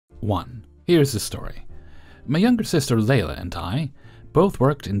1. Here's the story. My younger sister Layla and I both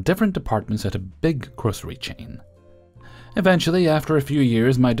worked in different departments at a big grocery chain. Eventually, after a few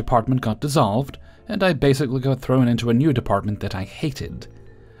years, my department got dissolved, and I basically got thrown into a new department that I hated.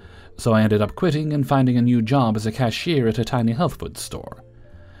 So I ended up quitting and finding a new job as a cashier at a tiny health food store.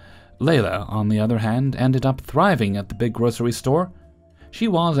 Layla, on the other hand, ended up thriving at the big grocery store. She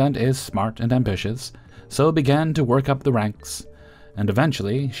was and is smart and ambitious, so began to work up the ranks, and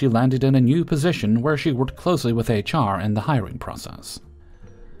eventually she landed in a new position where she worked closely with HR in the hiring process.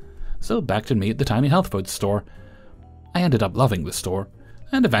 So back to me at the tiny health food store. I ended up loving the store,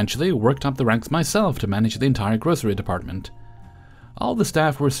 and eventually worked up the ranks myself to manage the entire grocery department. All the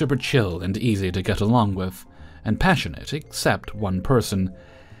staff were super chill and easy to get along with, and passionate except one person,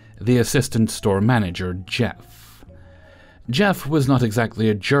 the assistant store manager, Jeff. Jeff was not exactly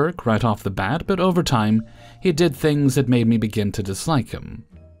a jerk right off the bat, but over time, he did things that made me begin to dislike him.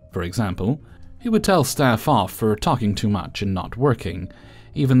 For example, he would tell staff off for talking too much and not working,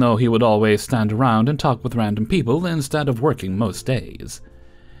 even though he would always stand around and talk with random people instead of working most days.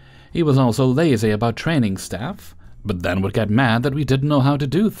 He was also lazy about training staff, but then would get mad that we didn't know how to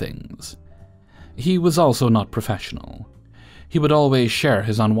do things. He was also not professional. He would always share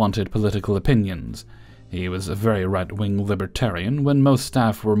his unwanted political opinions. He was a very right-wing libertarian when most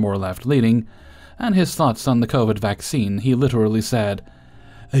staff were more left-leaning, and his thoughts on the COVID vaccine, he literally said,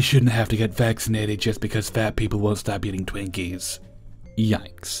 "I shouldn't have to get vaccinated just because fat people won't stop eating Twinkies."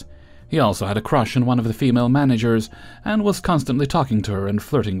 Yikes. He also had a crush on one of the female managers and was constantly talking to her and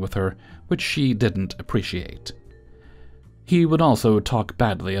flirting with her, which she didn't appreciate. He would also talk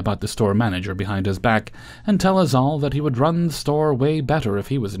badly about the store manager behind his back and tell us all that he would run the store way better if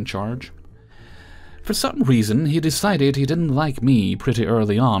he was in charge. For some reason, he decided he didn't like me pretty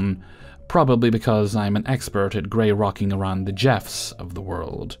early on, probably because I'm an expert at grey-rocking around the Jeffs of the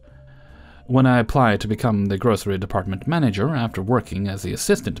world. When I applied to become the grocery department manager after working as the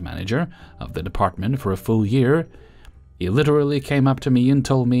assistant manager of the department for a full year, he literally came up to me and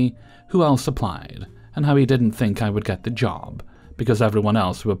told me who else applied and how he didn't think I would get the job because everyone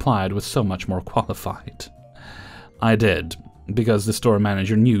else who applied was so much more qualified. I did, because the store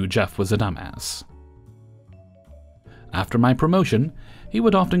manager knew Jeff was a dumbass. After my promotion, he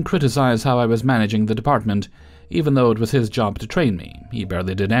would often criticize how I was managing the department, even though it was his job to train me. He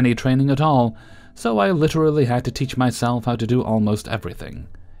barely did any training at all, so I literally had to teach myself how to do almost everything.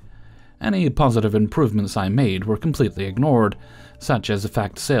 Any positive improvements I made were completely ignored, such as the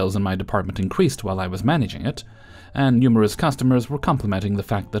fact sales in my department increased while I was managing it, and numerous customers were complimenting the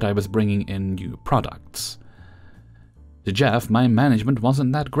fact that I was bringing in new products. To Jeff, my management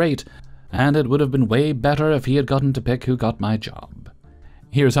wasn't that great, and it would have been way better if he had gotten to pick who got my job.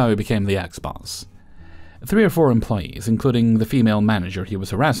 Here's how he became the ex-boss. 3 or 4 employees, including the female manager he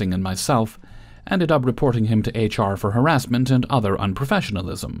was harassing and myself, ended up reporting him to HR for harassment and other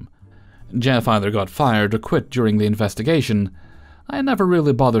unprofessionalism. Jeff either got fired or quit during the investigation. I never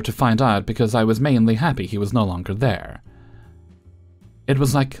really bothered to find out because I was mainly happy he was no longer there. It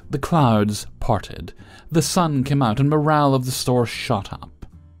was like the clouds parted, the sun came out and morale of the store shot up.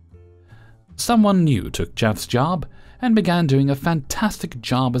 Someone new took Jeff's job and began doing a fantastic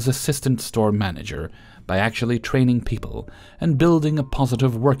job as assistant store manager by actually training people and building a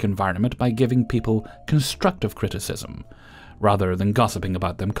positive work environment by giving people constructive criticism, rather than gossiping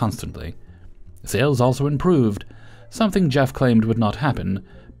about them constantly. Sales also improved, something Jeff claimed would not happen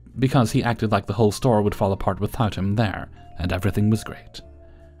because he acted like the whole store would fall apart without him there, and everything was great.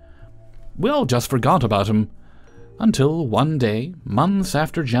 We all just forgot about him, until one day, months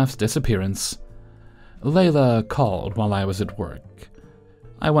after Jeff's disappearance, Layla called while I was at work.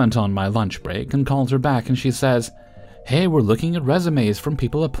 I went on my lunch break and called her back, and she says, "Hey, we're looking at resumes from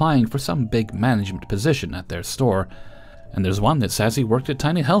people applying for some big management position at their store, and there's one that says he worked at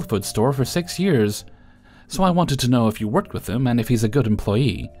Tiny Health Food Store for 6 years. So I wanted to know if you worked with him and if he's a good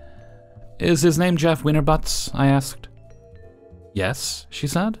employee." "Is his name Jeff Wienerbutts?" I asked. "Yes," she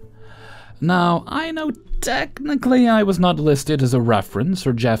said. Now, I know technically I was not listed as a reference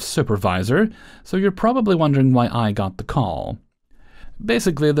or Jeff's supervisor, so you're probably wondering why I got the call.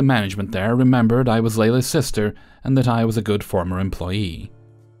 Basically, the management there remembered I was Layla's sister and that I was a good former employee.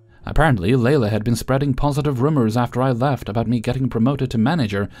 Apparently, Layla had been spreading positive rumors after I left about me getting promoted to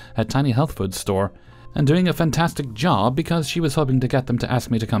manager at Tiny Health Food Store and doing a fantastic job because she was hoping to get them to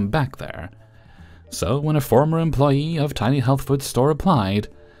ask me to come back there. So when a former employee of Tiny Health Food Store applied,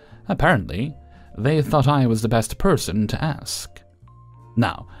 apparently, they thought I was the best person to ask.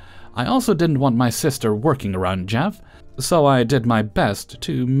 Now, I also didn't want my sister working around Jeff, so I did my best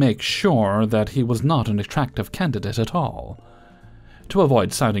to make sure that he was not an attractive candidate at all. To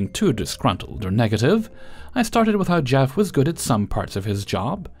avoid sounding too disgruntled or negative, I started with how Jeff was good at some parts of his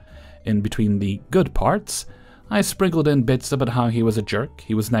job. In between the good parts, I sprinkled in bits about how he was a jerk,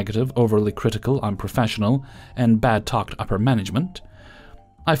 he was negative, overly critical, unprofessional, and bad-talked upper management.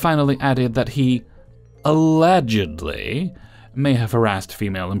 I finally added that he, allegedly, may have harassed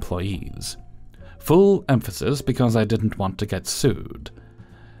female employees. Full emphasis because I didn't want to get sued.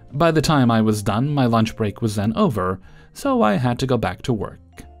 By the time I was done, my lunch break was then over, so I had to go back to work.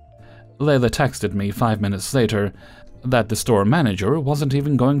 Layla texted me 5 minutes later that the store manager wasn't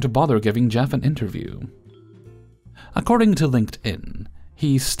even going to bother giving Jeff an interview. According to LinkedIn,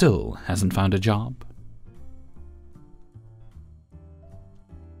 he still hasn't found a job.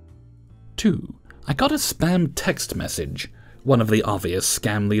 2. I got a spam text message, one of the obvious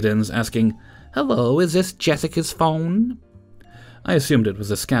scam lead-ins asking, "Hello, is this Jessica's phone?" I assumed it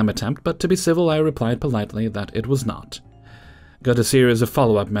was a scam attempt, but to be civil I replied politely that it was not. Got a series of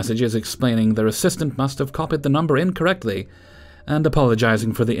follow-up messages explaining their assistant must have copied the number incorrectly, and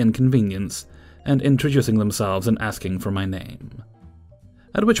apologizing for the inconvenience, and introducing themselves and asking for my name.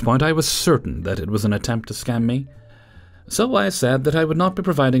 At which point I was certain that it was an attempt to scam me. So I said that I would not be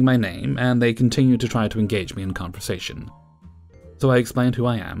providing my name, and they continued to try to engage me in conversation. So I explained who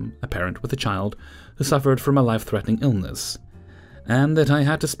I am, a parent with a child who suffered from a life-threatening illness, and that I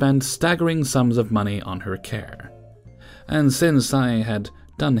had to spend staggering sums of money on her care. And since I had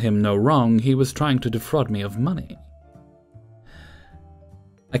done him no wrong, he was trying to defraud me of money.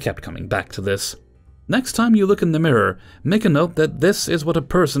 I kept coming back to this. Next time you look in the mirror, make a note that this is what a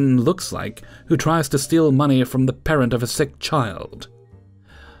person looks like who tries to steal money from the parent of a sick child.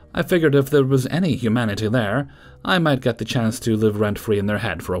 I figured if there was any humanity there, I might get the chance to live rent-free in their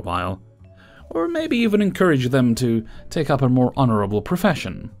head for a while. Or maybe even encourage them to take up a more honorable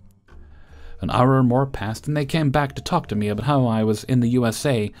profession. An hour or more passed, and they came back to talk to me about how I was in the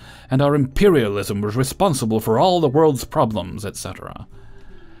USA, and our imperialism was responsible for all the world's problems, etc.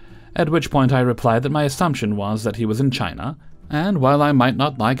 At which point I replied that my assumption was that he was in China, and while I might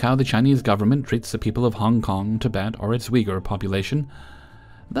not like how the Chinese government treats the people of Hong Kong, Tibet, or its Uyghur population,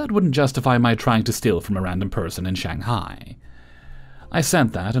 that wouldn't justify my trying to steal from a random person in Shanghai. I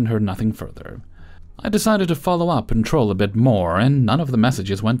sent that and heard nothing further. I decided to follow up and troll a bit more, and none of the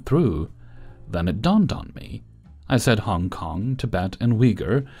messages went through. Then it dawned on me. I said Hong Kong, Tibet, and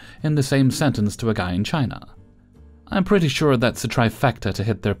Uyghur in the same sentence to a guy in China. I'm pretty sure that's a trifecta to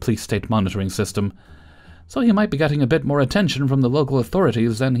hit their police state monitoring system, so he might be getting a bit more attention from the local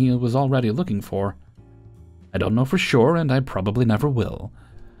authorities than he was already looking for. I don't know for sure, and I probably never will,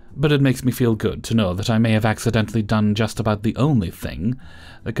 but it makes me feel good to know that I may have accidentally done just about the only thing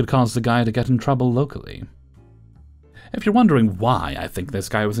that could cause the guy to get in trouble locally. If you're wondering why I think this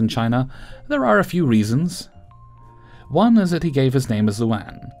guy was in China, there are a few reasons. One is that he gave his name as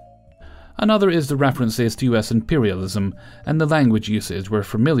Luan. Another is the references to US imperialism, and the language usage were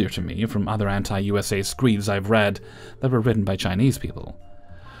familiar to me from other anti-USA screeds I've read that were written by Chinese people.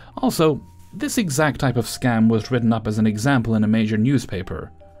 Also, this exact type of scam was written up as an example in a major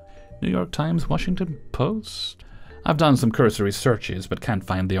newspaper. New York Times, Washington Post? I've done some cursory searches but can't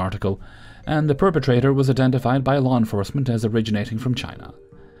find the article, and the perpetrator was identified by law enforcement as originating from China.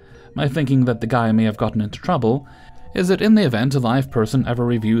 My thinking that the guy may have gotten into trouble is that in the event a live person ever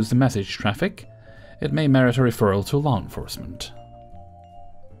reviews the message traffic, it may merit a referral to law enforcement.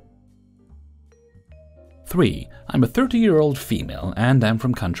 3. I'm a 30-year-old female and am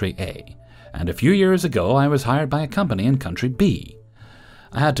from country A, and a few years ago I was hired by a company in country B.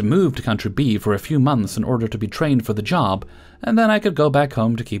 I had to move to country B for a few months in order to be trained for the job, and then I could go back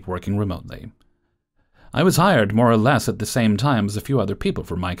home to keep working remotely. I was hired more or less at the same time as a few other people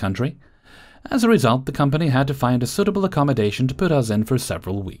from my country. As a result, the company had to find a suitable accommodation to put us in for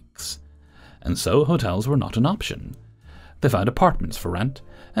several weeks. And so hotels were not an option. They found apartments for rent,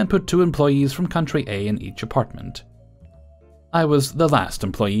 and put 2 employees from country A in each apartment. I was the last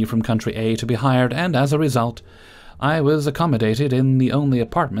employee from country A to be hired, and as a result, I was accommodated in the only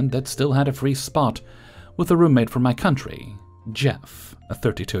apartment that still had a free spot, with a roommate from my country, Jeff, a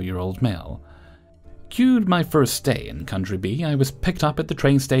 32-year-old male. Cued my first day in country B, I was picked up at the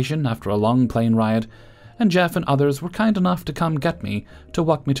train station after a long plane ride, and Jeff and others were kind enough to come get me to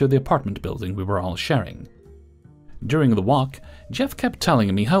walk me to the apartment building we were all sharing. During the walk, Jeff kept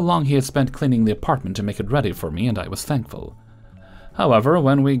telling me how long he had spent cleaning the apartment to make it ready for me, and I was thankful. However,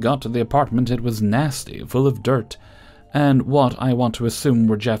 when we got to the apartment, it was nasty, full of dirt, and what I want to assume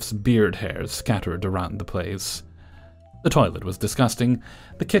were Jeff's beard hairs scattered around the place. The toilet was disgusting,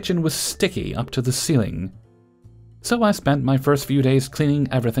 the kitchen was sticky up to the ceiling. So I spent my first few days cleaning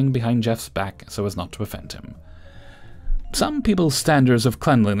everything behind Jeff's back so as not to offend him. Some people's standards of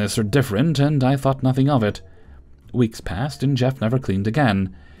cleanliness are different, and I thought nothing of it. Weeks passed, and Jeff never cleaned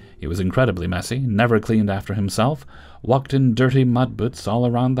again. He was incredibly messy, never cleaned after himself, walked in dirty mud boots all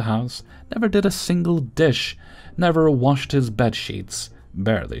around the house, never did a single dish, never washed his bed sheets,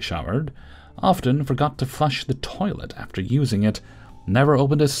 barely showered, often forgot to flush the toilet after using it, never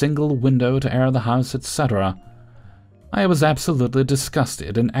opened a single window to air the house, etc. I was absolutely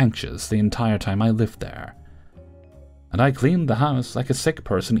disgusted and anxious the entire time I lived there. And I cleaned the house like a sick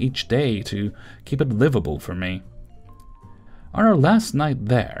person each day to keep it livable for me. On our last night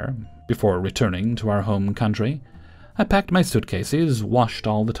there, before returning to our home country, I packed my suitcases, washed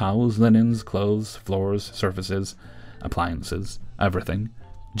all the towels, linens, clothes, floors, surfaces, appliances, everything.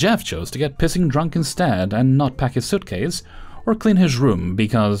 Jeff chose to get pissing drunk instead and not pack his suitcase or clean his room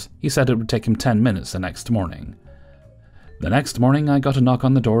because he said it would take him 10 minutes the next morning. The next morning I got a knock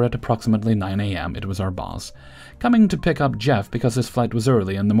on the door at approximately 9 a.m. It was our boss, coming to pick up Jeff because his flight was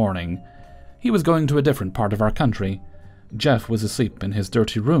early in the morning. He was going to a different part of our country. Jeff was asleep in his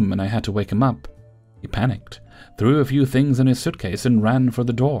dirty room and I had to wake him up. He panicked, threw a few things in his suitcase and ran for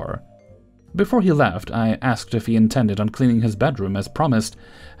the door. Before he left, I asked if he intended on cleaning his bedroom as promised,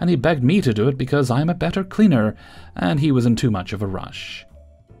 and he begged me to do it because I'm a better cleaner, and he was in too much of a rush.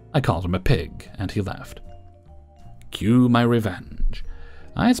 I called him a pig, and he left. Cue my revenge.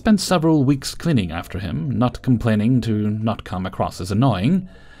 I spent several weeks cleaning after him, not complaining to not come across as annoying,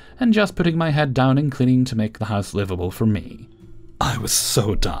 and just putting my head down and cleaning to make the house livable for me. I was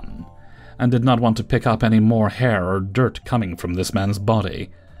so done, and did not want to pick up any more hair or dirt coming from this man's body.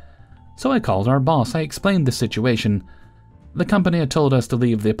 So I called our boss. I explained the situation. The company had told us to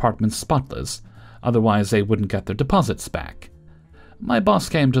leave the apartment spotless, otherwise they wouldn't get their deposits back. My boss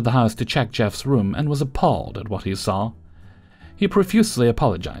came to the house to check Jeff's room and was appalled at what he saw. He profusely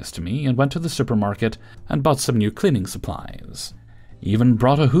apologized to me and went to the supermarket and bought some new cleaning supplies. He even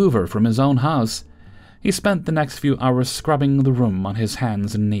brought a hoover from his own house. He spent the next few hours scrubbing the room on his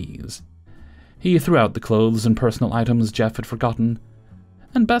hands and knees. He threw out the clothes and personal items Jeff had forgotten.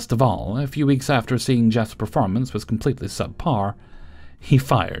 And best of all, a few weeks after seeing Jeff's performance was completely subpar, he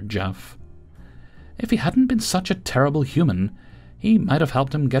fired Jeff. If he hadn't been such a terrible human, he might have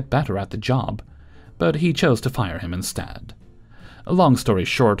helped him get better at the job, but he chose to fire him instead. Long story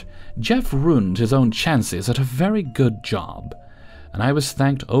short, Jeff ruined his own chances at a very good job, and I was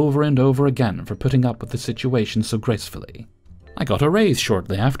thanked over and over again for putting up with the situation so gracefully. I got a raise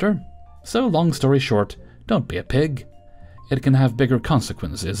shortly after, so long story short, don't be a pig. It can have bigger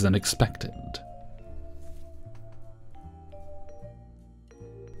consequences than expected.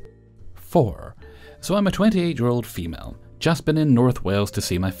 4. So I'm a 28-year-old female, just been in North Wales to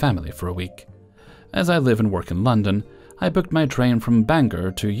see my family for a week. As I live and work in London, I booked my train from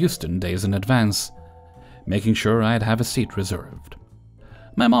Bangor to Euston days in advance, making sure I'd have a seat reserved.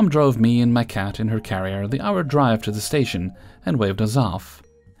 My mom drove me and my cat in her carrier the hour drive to the station and waved us off.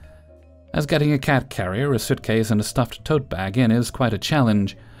 As getting a cat carrier, a suitcase, and a stuffed tote bag in is quite a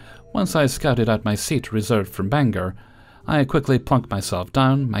challenge, once I scouted out my seat reserved from Bangor, I quickly plunked myself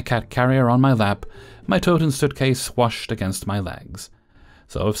down, my cat carrier on my lap, my tote and suitcase squashed against my legs.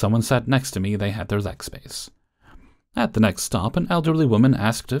 So if someone sat next to me, they had their leg space. At the next stop, an elderly woman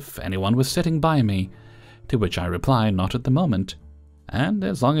asked if anyone was sitting by me, to which I replied not at the moment, and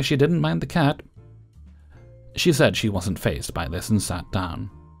as long as she didn't mind the cat. She said she wasn't fazed by this and sat down.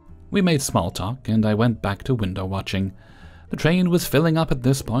 We made small talk, and I went back to window watching. The train was filling up at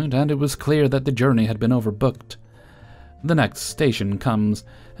this point, and it was clear that the journey had been overbooked. The next station comes,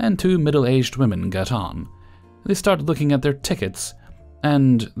 and two middle-aged women get on. They start looking at their tickets,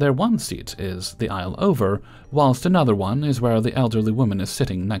 and their one seat is the aisle over, whilst another one is where the elderly woman is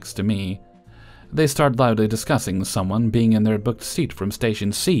sitting next to me. They start loudly discussing someone being in their booked seat from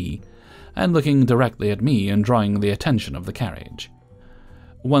station C, and looking directly at me and drawing the attention of the carriage.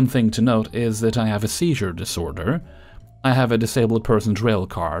 One thing to note is that I have a seizure disorder. I have a disabled person's rail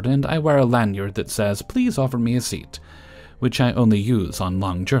card, and I wear a lanyard that says, "Please offer me a seat," which I only use on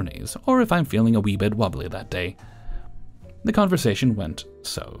long journeys, or if I'm feeling a wee bit wobbly that day. The conversation went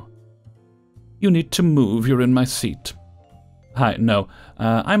so. "You need to move, you're in my seat." "Hi, no,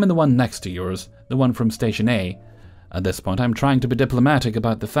 I'm in the one next to yours, the one from Station A." At this point, I'm trying to be diplomatic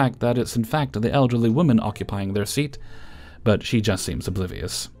about the fact that it's in fact the elderly woman occupying their seat, but she just seems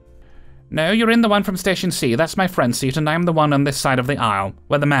oblivious. "No, you're in the one from Station C. That's my friend's seat, and I'm the one on this side of the aisle,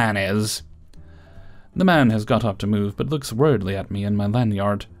 where the man is." The man has got up to move, but looks worriedly at me and my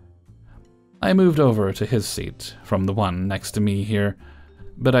lanyard. I moved over to his seat, from the one next to me here,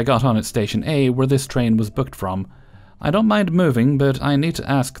 but I got on at Station A, where this train was booked from. I don't mind moving, but I need to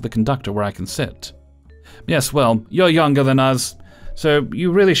ask the conductor where I can sit. Yes, well, you're younger than us, so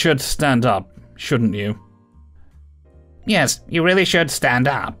you really should stand up, shouldn't you? Yes, you really should stand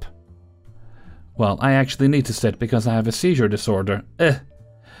up. Well, I actually need to sit because I have a seizure disorder.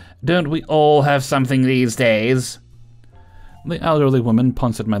 Don't we all have something these days? The elderly woman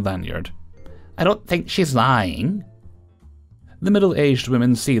points at my lanyard. I don't think she's lying. The middle-aged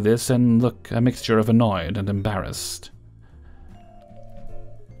women see this and look a mixture of annoyed and embarrassed.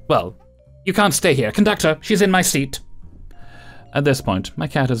 Well, you can't stay here. Conductor, she's in my seat. At this point, my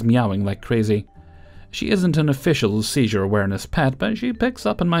cat is meowing like crazy. She isn't an official seizure awareness pet, but she picks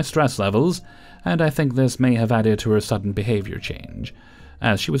up on my stress levels, and I think this may have added to her sudden behavior change,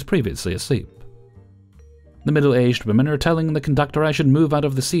 as she was previously asleep. The middle-aged women are telling the conductor I should move out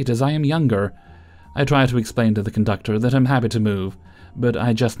of the seat as I am younger. I try to explain to the conductor that I'm happy to move, but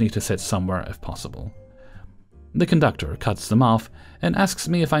I just need to sit somewhere if possible. The conductor cuts them off and asks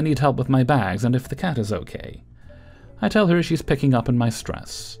me if I need help with my bags and if the cat is okay. I tell her she's picking up on my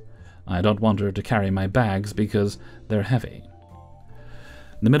stress. I don't want her to carry my bags because they're heavy.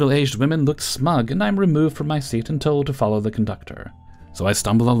 The middle-aged women look smug, and I'm removed from my seat and told to follow the conductor. So I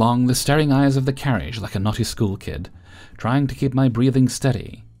stumble along the staring eyes of the carriage like a naughty school kid, trying to keep my breathing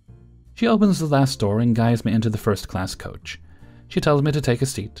steady. She opens the last door and guides me into the first-class coach. She tells me to take a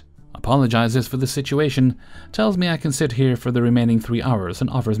seat, apologizes for the situation, tells me I can sit here for the remaining 3 hours, and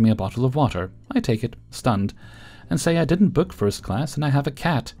offers me a bottle of water. I take it, stunned, and say I didn't book first class and I have a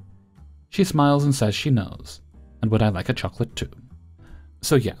cat. She smiles and says she knows, and would I like a chocolate too.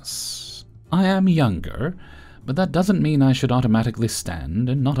 So yes, I am younger, but that doesn't mean I should automatically stand,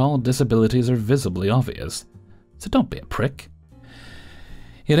 and not all disabilities are visibly obvious. So don't be a prick.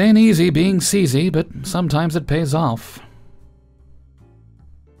 It ain't easy being seasy, but sometimes it pays off.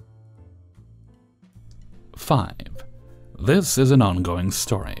 5. This is an ongoing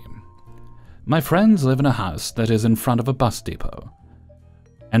story. My friends live in a house that is in front of a bus depot.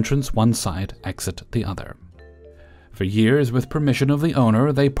 Entrance one side, exit the other. For years, with permission of the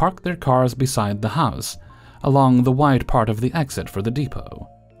owner, they parked their cars beside the house, along the wide part of the exit for the depot.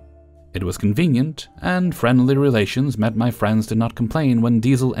 It was convenient, and friendly relations meant my friends did not complain when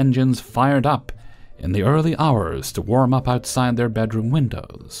diesel engines fired up in the early hours to warm up outside their bedroom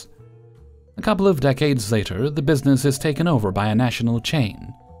windows. A couple of decades later, the business is taken over by a national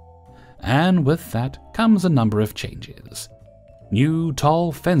chain. And with that comes a number of changes. New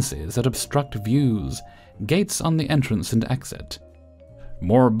tall fences that obstruct views, gates on the entrance and exit.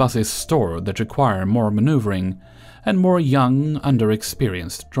 More buses stored that require more maneuvering, and more young,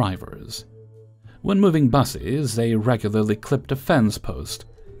 underexperienced drivers. When moving buses, they regularly clipped a fence post,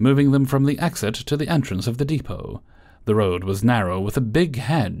 moving them from the exit to the entrance of the depot. The road was narrow with a big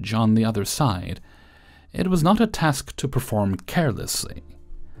hedge on the other side. It was not a task to perform carelessly.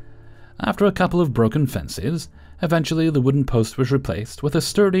 After a couple of broken fences, eventually the wooden post was replaced with a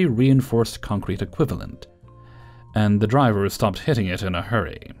sturdy reinforced concrete equivalent, and the driver stopped hitting it in a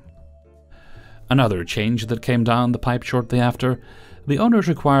hurry. Another change that came down the pipe shortly after, the owners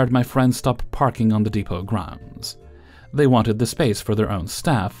required my friends stop parking on the depot grounds. They wanted the space for their own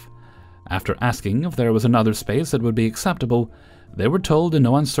staff. After asking if there was another space that would be acceptable, they were told in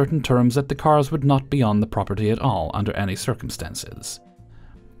no uncertain terms that the cars would not be on the property at all under any circumstances.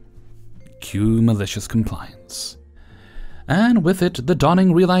 Cue malicious compliance. And with it, the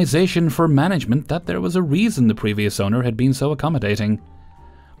dawning realization for management that there was a reason the previous owner had been so accommodating.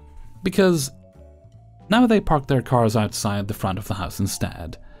 Because now they park their cars outside the front of the house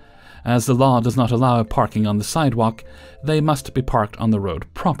instead. As the law does not allow parking on the sidewalk, they must be parked on the road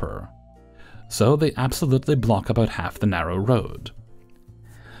proper. So they absolutely block about half the narrow road.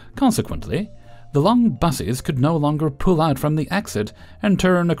 Consequently, the long buses could no longer pull out from the exit and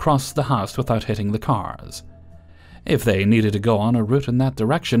turn across the house without hitting the cars. If they needed to go on a route in that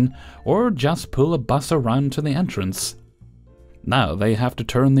direction, or just pull a bus around to the entrance. Now they have to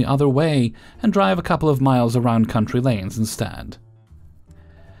turn the other way and drive a couple of miles around country lanes instead.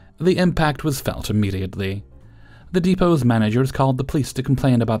 The impact was felt immediately. The depot's managers called the police to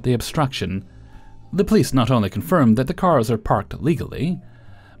complain about the obstruction. The police not only confirmed that the cars are parked legally,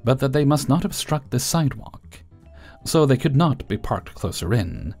 but that they must not obstruct the sidewalk, so they could not be parked closer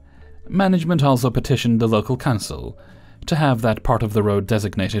in. Management also petitioned the local council to have that part of the road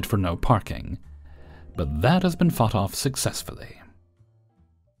designated for no parking, but that has been fought off successfully.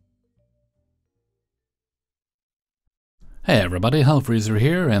 Hey everybody, Hellfreezer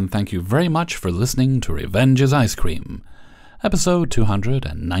here, and thank you very much for listening to Revenge is Ice Cream, episode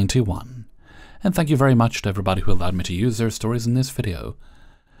 291. And thank you very much to everybody who allowed me to use their stories in this video.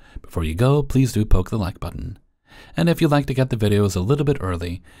 Before you go, please do poke the like button. And if you'd like to get the videos a little bit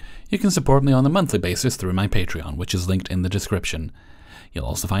early, you can support me on a monthly basis through my Patreon, which is linked in the description. You'll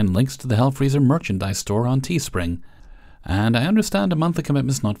also find links to the Hellfreezer merchandise store on Teespring. And I understand a monthly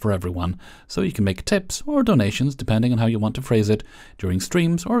commitment's not for everyone, so you can make tips or donations depending on how you want to phrase it during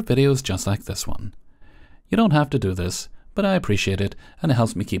streams or videos just like this one. You don't have to do this, but I appreciate it, and it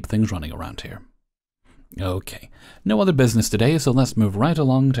helps me keep things running around here. Okay, no other business today, so let's move right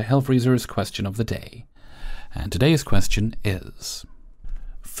along to Hellfreezer's question of the day. And today's question is: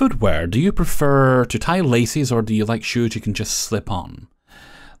 footwear, do you prefer to tie laces or do you like shoes you can just slip on?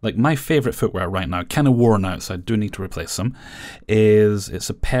 Like, my favorite footwear right now, kind of worn out, so I do need to replace them, it's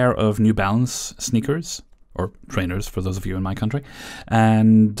a pair of New Balance sneakers, or trainers for those of you in my country,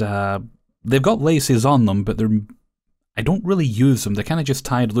 and they've got laces on them, but I don't really use them. They're kind of just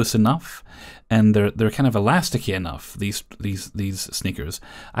tied loose enough, and they're kind of elasticy enough, these sneakers.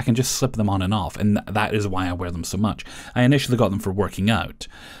 I can just slip them on and off, and that is why I wear them so much. I initially got them for working out,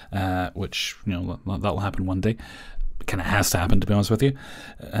 which, you know, that'll happen one day. It kind of has to happen, to be honest with you.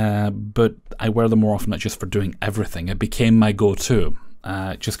 But I wear them more often, not just for doing everything. It became my go-to,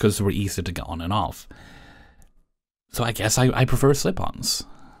 just because they were easy to get on and off. So I guess I prefer slip-ons.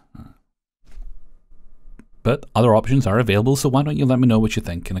 But other options are available, so why don't you let me know what you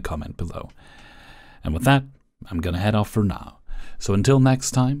think in a comment below. And with that, I'm going to head off for now. So until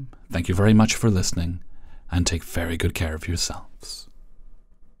next time, thank you very much for listening, and take very good care of yourselves.